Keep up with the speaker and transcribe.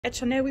At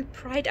Chanel, we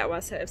pride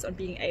ourselves on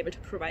being able to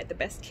provide the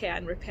best care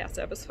and repair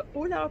service for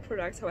all our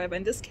products. However,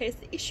 in this case,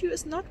 the issue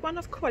is not one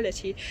of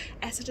quality,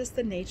 as it is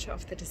the nature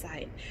of the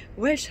design.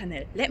 Well,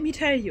 Chanel, let me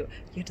tell you,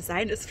 your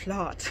design is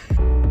flawed.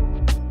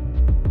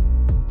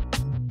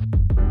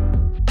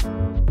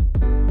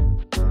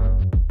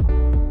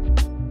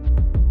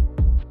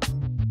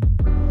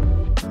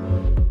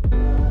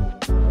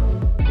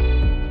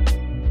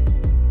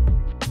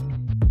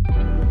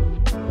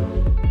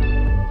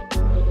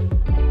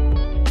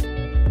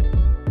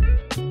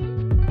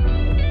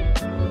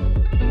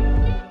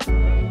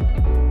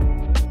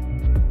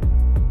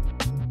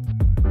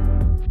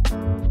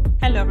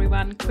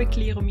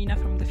 Quickly, Romina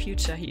from the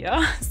future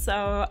here.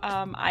 So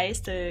I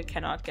still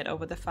cannot get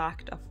over the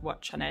fact of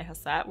what Chanel has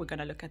said. We're going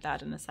to look at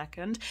that in a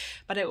second.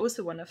 But I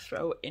also want to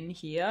throw in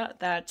here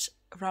that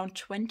around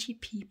 20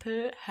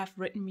 people have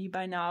written me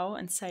by now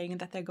and saying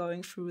that they're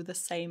going through the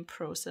same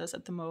process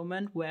at the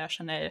moment where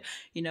Chanel,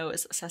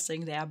 is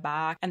assessing their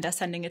bag and they're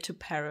sending it to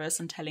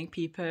Paris and telling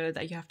people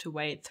that you have to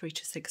wait 3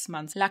 to 6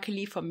 months.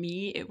 Luckily for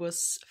me, it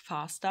was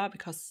faster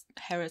because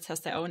Harrods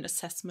has their own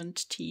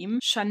assessment team.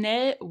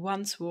 Chanel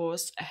once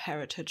was a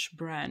heritage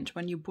brand.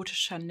 When you bought a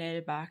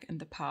Chanel bag in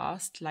the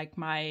past, like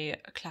my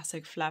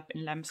classic flap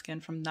in lambskin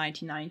from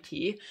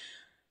 1990,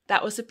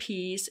 that was a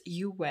piece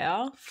you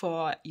wear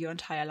for your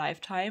entire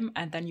lifetime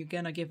and then you're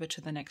gonna give it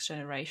to the next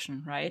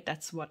generation, right?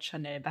 That's what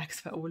Chanel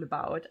bags were all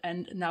about.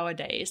 And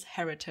nowadays,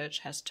 heritage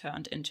has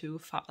turned into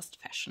fast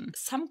fashion.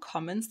 Some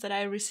comments that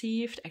I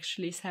received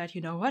actually said, you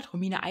know what,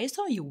 Romina, I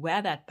saw you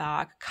wear that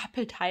bag a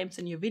couple times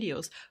in your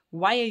videos.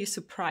 Why are you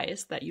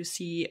surprised that you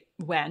see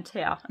wear and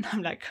tear? And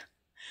I'm like,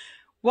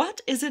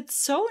 what? Is it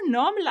so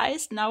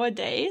normalized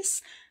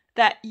nowadays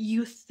that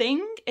you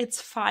think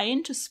it's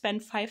fine to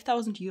spend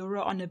 5,000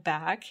 euro on a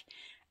bag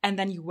and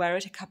then you wear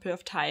it a couple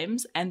of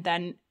times and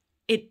then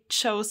it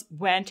shows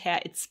wear and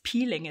tear, it's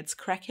peeling, it's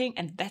cracking,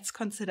 and that's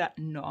considered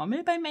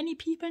normal by many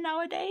people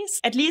nowadays?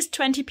 At least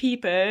 20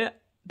 people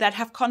that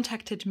have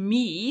contacted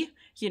me,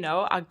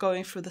 are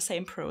going through the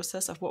same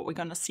process of what we're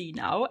gonna see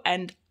now.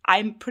 And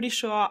I'm pretty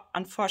sure,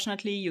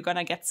 unfortunately, you're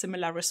gonna get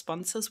similar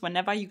responses.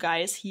 Whenever you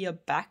guys hear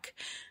back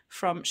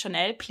from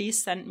Chanel,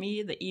 please send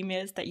me the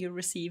emails that you're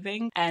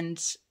receiving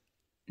and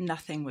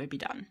nothing will be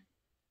done.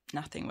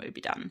 Nothing will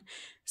be done.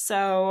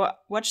 So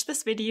watch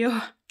this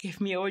video,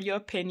 give me all your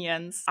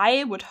opinions.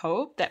 I would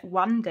hope that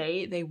one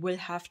day they will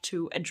have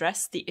to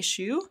address the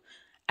issue.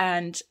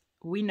 And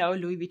we know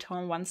Louis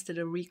Vuitton once did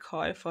a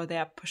recall for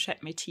their Chanel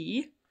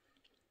Metiers.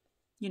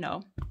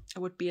 It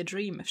would be a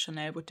dream if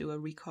Chanel would do a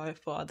recall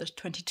for the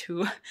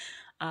 22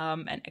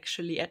 and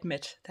actually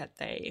admit that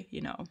they,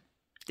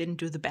 didn't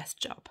do the best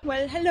job.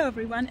 Well, hello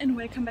everyone and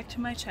welcome back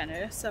to my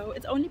channel. So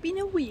it's only been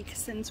a week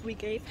since we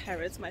gave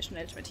Harrods my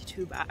Chanel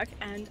 22 bag,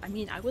 and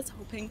I was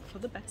hoping for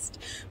the best,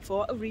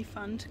 for a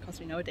refund, because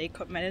they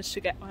could manage to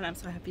get one. I'm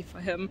so happy for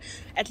him.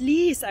 At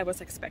least I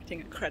was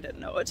expecting a credit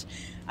note.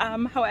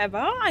 However,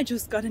 I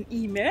just got an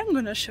email. I'm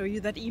gonna show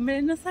you that email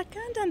in a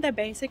second, and they're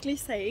basically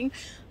saying,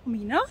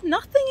 Romina,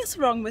 nothing is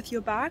wrong with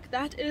your bag.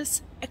 That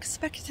is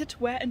expected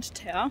wear and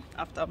tear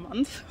after a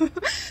month.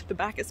 The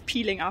bag is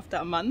peeling after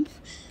a month.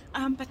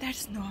 But that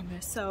is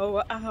normal,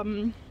 so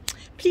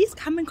please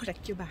come and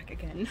collect your bag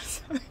again.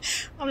 So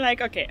I'm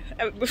like, okay,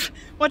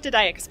 what did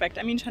I expect?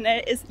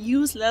 Chanel is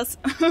useless.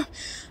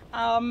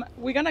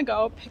 We're gonna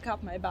go pick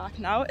up my bag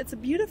now. It's a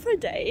beautiful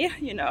day,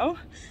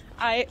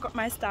 I got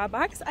my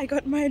Starbucks, I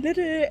got my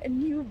little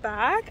new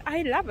bag.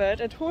 I love it.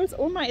 It holds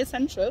all my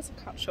essentials.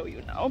 I can't show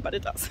you now, but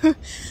it does.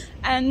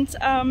 And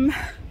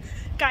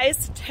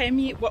guys, tell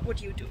me, what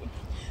would you do?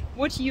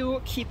 Would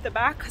you keep the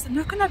bag? Because I'm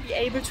not gonna be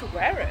able to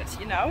wear it,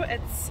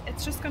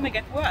 it's just gonna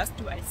get worse.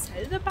 Do I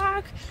sell the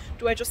bag?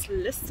 Do I just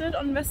list it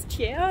on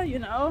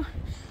Vestiaire,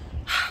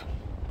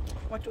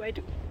 What do I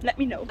do? Let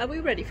me know. Are we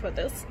ready for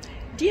this?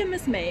 Dear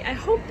Miss May, I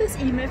hope this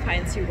email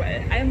finds you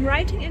well. I am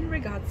writing in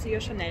regards to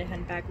your Chanel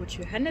handbag, which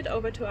you handed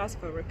over to us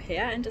for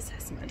repair and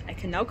assessment. I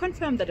can now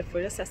confirm that a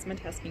full assessment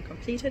has been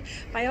completed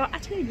by our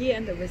atelier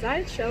and the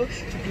results show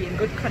to be in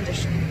good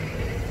condition.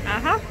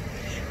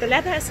 The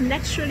leather is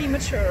naturally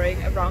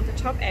maturing around the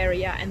top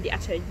area, and the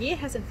atelier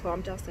has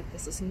informed us that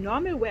this is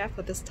normal wear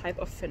for this type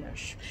of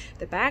finish.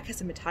 The bag has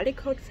a metallic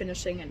coat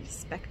finishing and is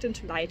expected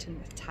to lighten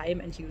with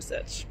time and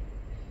usage.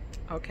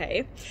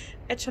 Okay.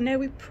 At Chanel,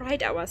 we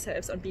pride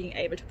ourselves on being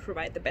able to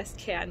provide the best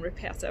care and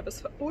repair service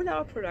for all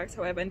our products.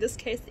 However, in this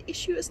case, the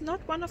issue is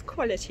not one of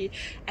quality,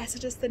 as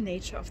it is the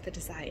nature of the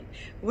design.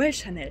 Well,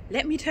 Chanel,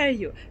 let me tell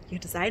you, your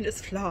design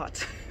is flawed.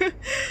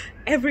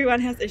 Everyone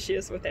has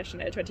issues with their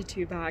Chanel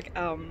 22 bag.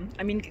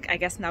 I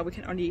guess now we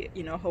can only,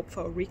 hope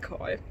for a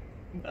recall.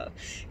 Well,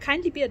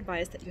 kindly be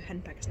advised that your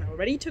handbag is now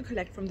ready to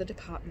collect from the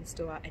department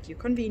store at your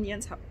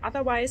convenience.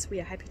 Otherwise, we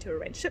are happy to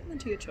arrange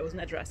shipment to your chosen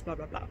address, blah,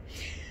 blah, blah.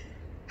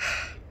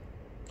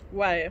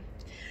 Well,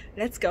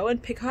 let's go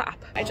and pick her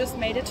up. I just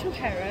made it to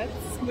Harrods.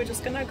 We're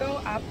just gonna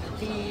go up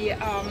the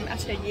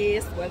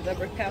ateliers where the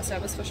repair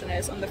service for Chanel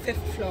is on the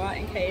 5th floor,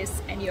 in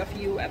case any of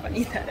you ever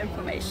need that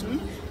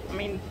information. I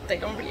mean, they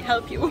don't really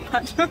help you,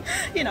 but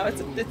you know,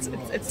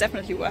 it's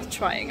definitely worth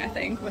trying, I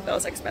think, with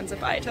those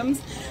expensive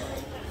items.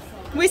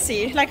 We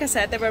see. Like I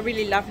said, they were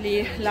really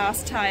lovely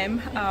last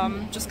time.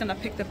 Just gonna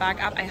pick the bag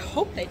up. I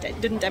hope they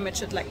didn't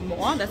damage it like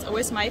more. That's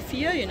always my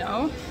fear, you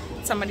know.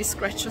 Somebody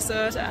scratches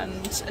it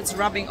and it's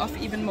rubbing off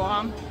even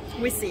more.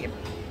 We see.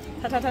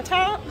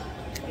 Ta-ta-ta-ta.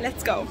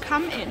 Let's go.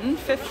 Come in,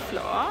 5th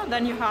floor.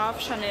 Then you have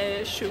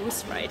Chanel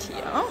shoes right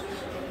here.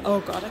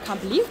 Oh god, I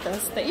can't believe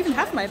this. They even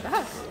have my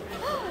bag.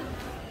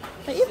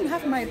 They even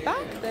have my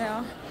bag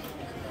there.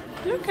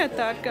 Look at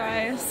that,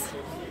 guys.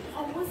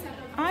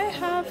 I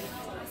have...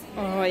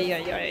 Oh,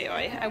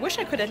 yeah. I wish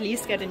I could at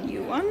least get a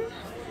new one.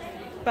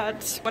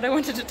 But what I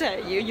wanted to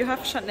tell you, you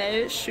have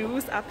Chanel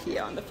shoes up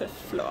here on the 5th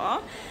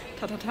floor.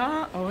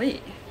 Ta-ta-ta. Oh,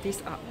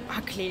 these are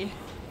ugly.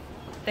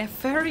 They're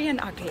furry and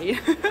ugly.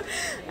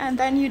 And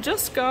then you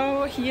just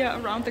go here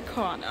around the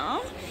corner.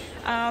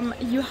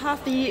 You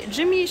have the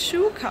Jimmy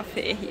Shoe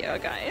Cafe here,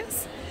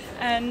 guys.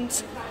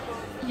 And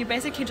you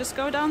basically just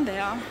go down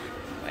there.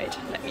 Wait,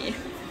 let me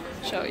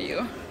show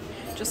you.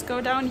 Just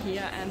go down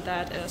here and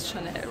that is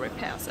Chanel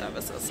Repair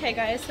Services. Okay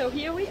guys, so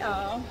here we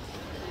are.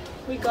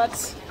 We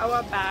got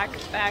our bag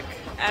back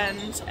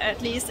and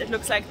at least it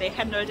looks like they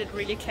handled it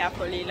really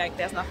carefully, like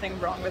there's nothing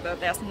wrong with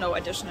it, there's no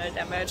additional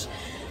damage.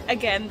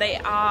 Again, they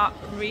are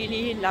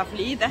really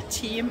lovely. That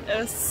team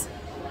is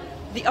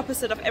the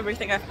opposite of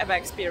everything I've ever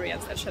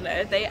experienced at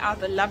Chanel. They are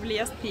the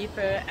loveliest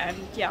people and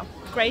yeah,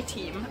 great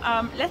team.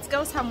 Let's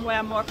go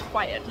somewhere more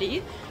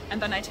quietly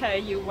and then I tell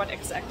you what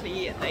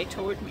exactly they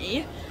told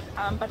me.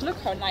 But look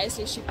how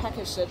nicely she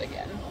packaged it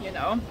again, you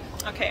know.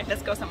 Okay,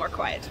 let's go somewhere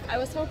quiet. I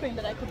was hoping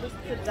that I could just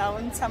sit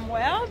down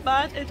somewhere,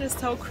 but it is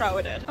so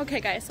crowded. Okay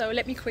guys, so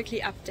let me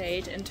quickly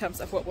update in terms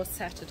of what was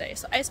said today.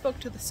 So I spoke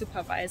to the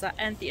supervisor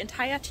and the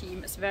entire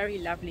team is very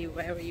lovely,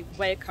 very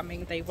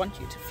welcoming. They want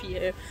you to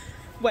feel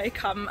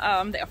welcome.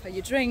 They offer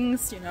you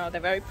drinks, you know,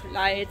 they're very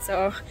polite,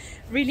 so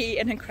really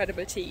an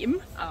incredible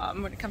team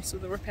when it comes to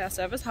the repair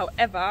service.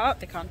 However,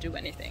 they can't do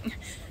anything.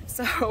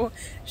 So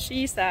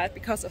she said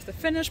because of the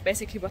finish,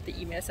 basically what the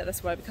email said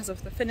as well, because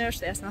of the finish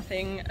there's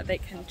nothing they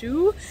can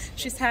do.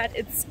 She said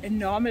it's a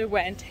normal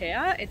wear and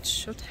tear, it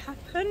should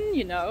happen,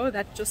 you know,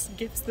 that just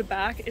gives the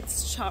bag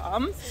its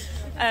charm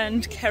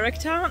and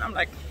character. And I'm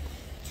like,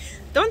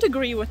 don't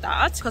agree with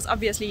that, because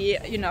obviously,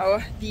 you know,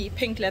 the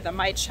pink leather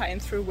might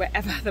shine through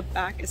wherever the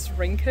bag is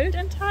wrinkled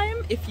in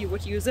time if you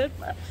would use it.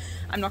 But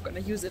I'm not going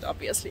to use it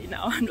obviously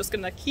now. I'm just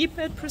going to keep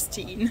it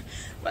pristine,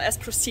 well, as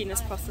pristine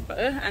as possible,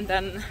 and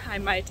then I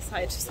might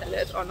decide to sell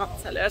it or not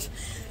sell it.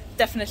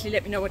 Definitely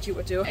let me know what you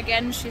would do.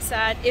 Again, she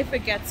said if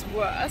it gets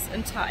worse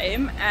in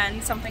time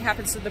and something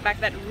happens to the bag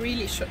that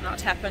really should not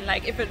happen,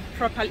 like if it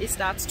properly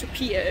starts to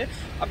peel,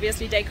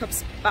 obviously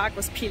Jacob's bag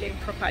was peeling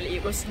properly,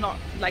 it was not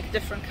like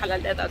different color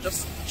leather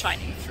just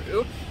shining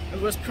through,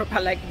 it was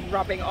proper like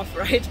rubbing off,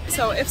 right?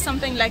 So if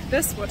something like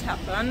this would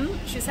happen,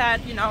 she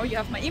said, you know, you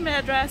have my email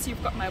address,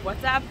 you've got my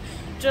WhatsApp,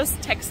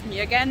 just text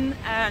me again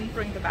and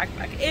bring the bag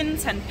back in,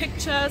 send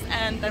pictures,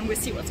 and then we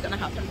see what's gonna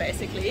happen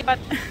basically. But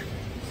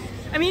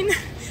I mean,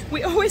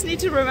 we always need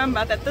to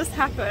remember that this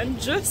happened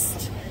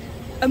just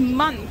a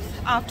month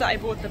after I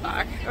bought the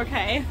bag,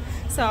 okay?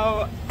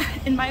 So,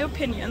 in my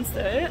opinion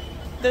still,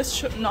 this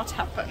should not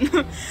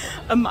happen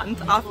a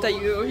month after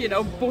you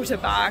know, bought a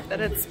bag,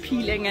 that it's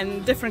peeling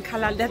and different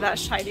color leather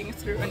shining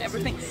through and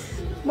everything.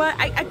 Well,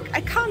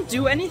 I can't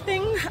do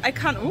anything. I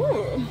can't,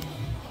 ooh,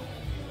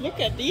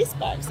 look at these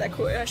bags, they're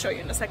cool, I'll show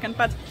you in a second,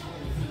 but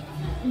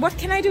what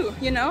can I do,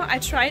 you know? I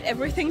tried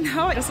everything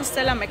now. This is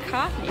Stella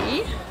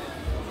McCartney.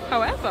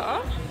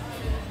 However,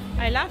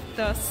 I love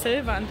the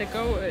silver and the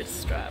gold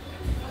strap.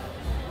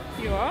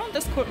 Yeah,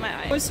 this caught my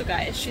eye. Also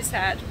guys, she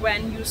said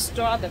when you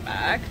store the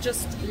bag,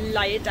 just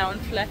lie it down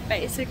flat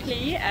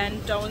basically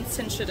and don't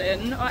cinch it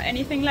in or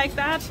anything like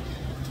that.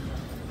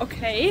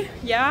 Okay,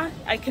 yeah,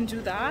 I can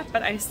do that,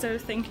 but I still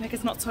think like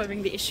it's not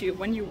solving the issue.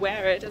 When you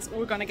wear it, it's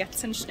all gonna get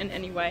cinched in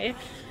anyway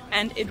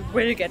and it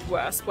will get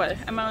worse. Well,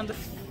 am I on the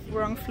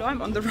wrong floor?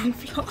 I'm on the wrong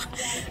floor.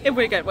 It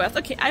will get worse.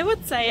 Okay, I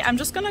would say I'm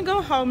just gonna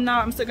go home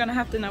now. I'm still gonna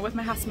have dinner with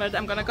my husband.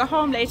 I'm gonna go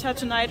home later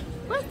tonight.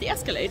 Where's the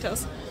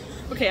escalators?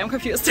 Okay, I'm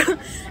confused.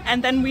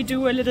 And then we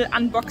do a little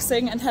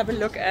unboxing and have a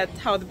look at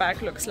how the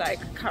bag looks like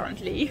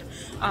currently.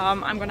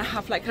 I'm gonna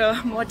have like a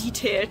more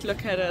detailed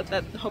look at it,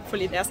 that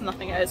hopefully there's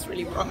nothing else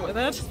really wrong with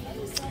it.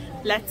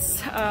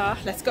 Let's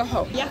go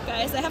home. Yeah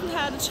guys, I haven't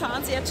had a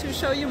chance yet to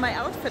show you my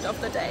outfit of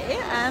the day,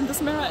 and this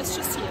mirror is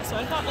just here, so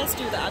I thought let's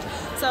do that.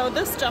 So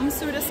this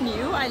jumpsuit is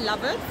new, I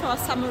love it for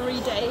summery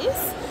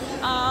days.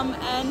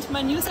 And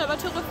my new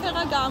Salvatore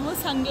Ferragamo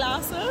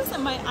sunglasses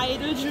and my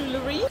Idol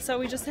jewelry. So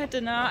we just had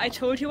dinner, I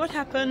told you what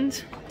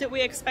happened. Did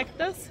we expect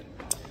this?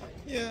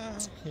 Yeah.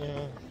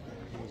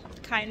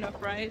 Kind of,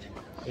 right?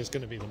 It's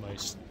going to be the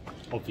most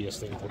obvious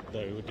thing that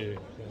they would do.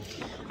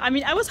 Yeah. I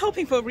mean, I was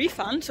hoping for a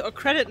refund or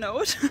credit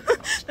note.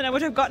 Then I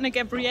would have gotten a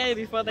Gabrielle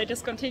before they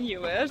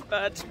discontinue it,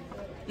 but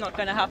not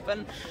gonna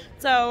happen.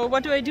 So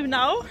what do I do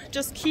now?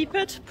 Just keep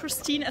it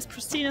pristine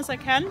as I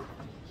can?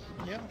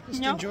 Yeah,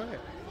 just enjoy it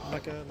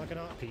like an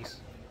art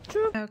piece.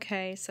 True.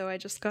 Okay, so I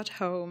just got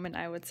home and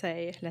I would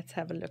say let's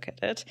have a look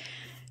at it.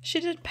 She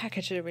did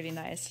package it really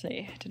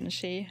nicely, didn't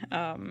she?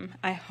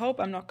 I hope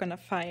I'm not gonna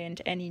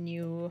find any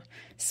new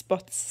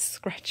spots,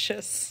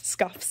 scratches,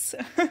 scuffs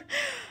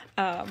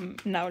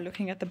now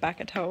looking at the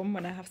back at home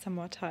when I have some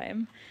more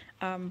time.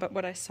 But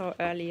what I saw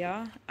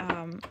earlier,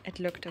 it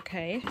looked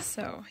okay.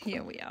 So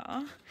here we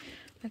are.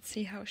 Let's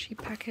see how she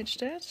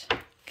packaged it.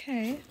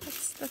 Okay,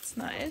 that's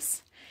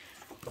nice.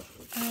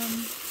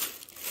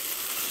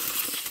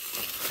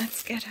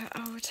 Let's get her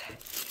out.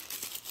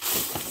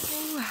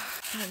 Ooh,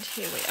 and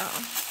here we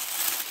are.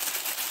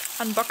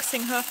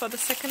 Unboxing her for the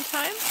second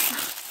time.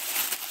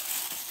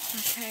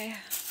 Okay.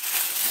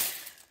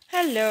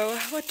 Hello,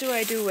 what do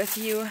I do with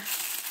you?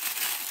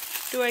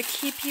 Do I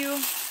keep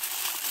you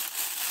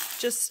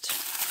just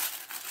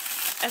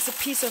as a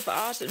piece of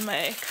art in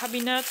my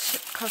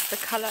cabinet because the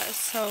color is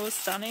so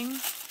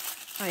stunning?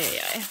 Oh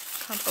yeah,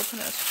 can't open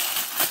it.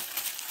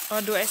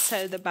 Or do I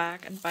sell the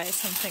bag and buy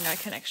something I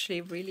can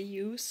actually really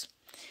use?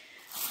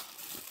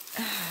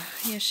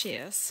 Here she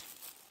is.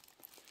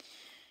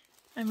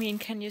 I mean,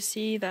 can you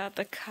see that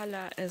the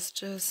color is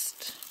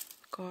just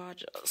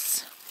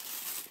gorgeous?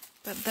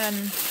 But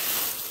then,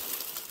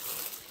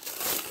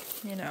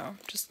 you know,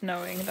 just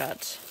knowing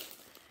that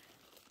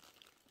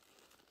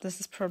this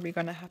is probably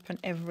gonna happen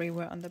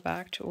everywhere on the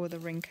bag to all the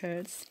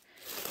wrinkles.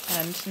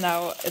 And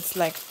now it's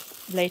like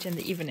late in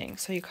the evening,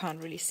 so you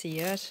can't really see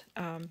it.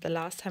 The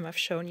last time I've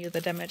shown you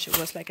the damage, it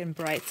was like in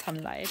bright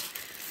sunlight,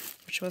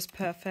 which was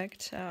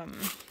perfect.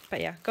 But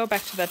yeah, go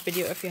back to that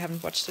video if you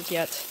haven't watched it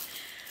yet.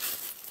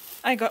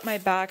 I got my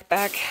bag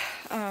back.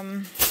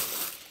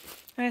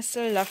 I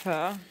still love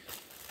her.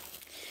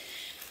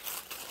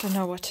 Don't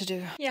know what to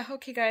do. Yeah,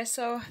 okay guys,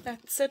 so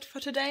that's it for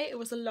today. It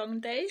was a long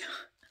day.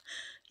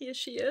 Here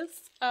she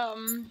is.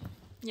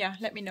 Yeah,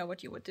 let me know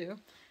what you would do.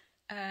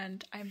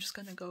 And I'm just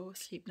gonna go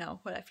sleep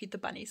now while I feed the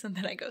bunnies and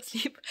then I go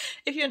sleep.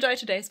 If you enjoyed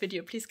today's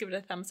video, please give it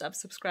a thumbs up,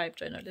 subscribe,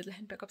 join our little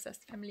handbag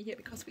obsessed family here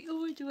because we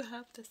all do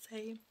have the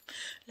same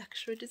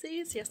luxury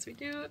disease. Yes, we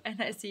do.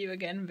 And I see you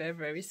again very,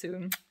 very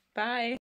soon. Bye.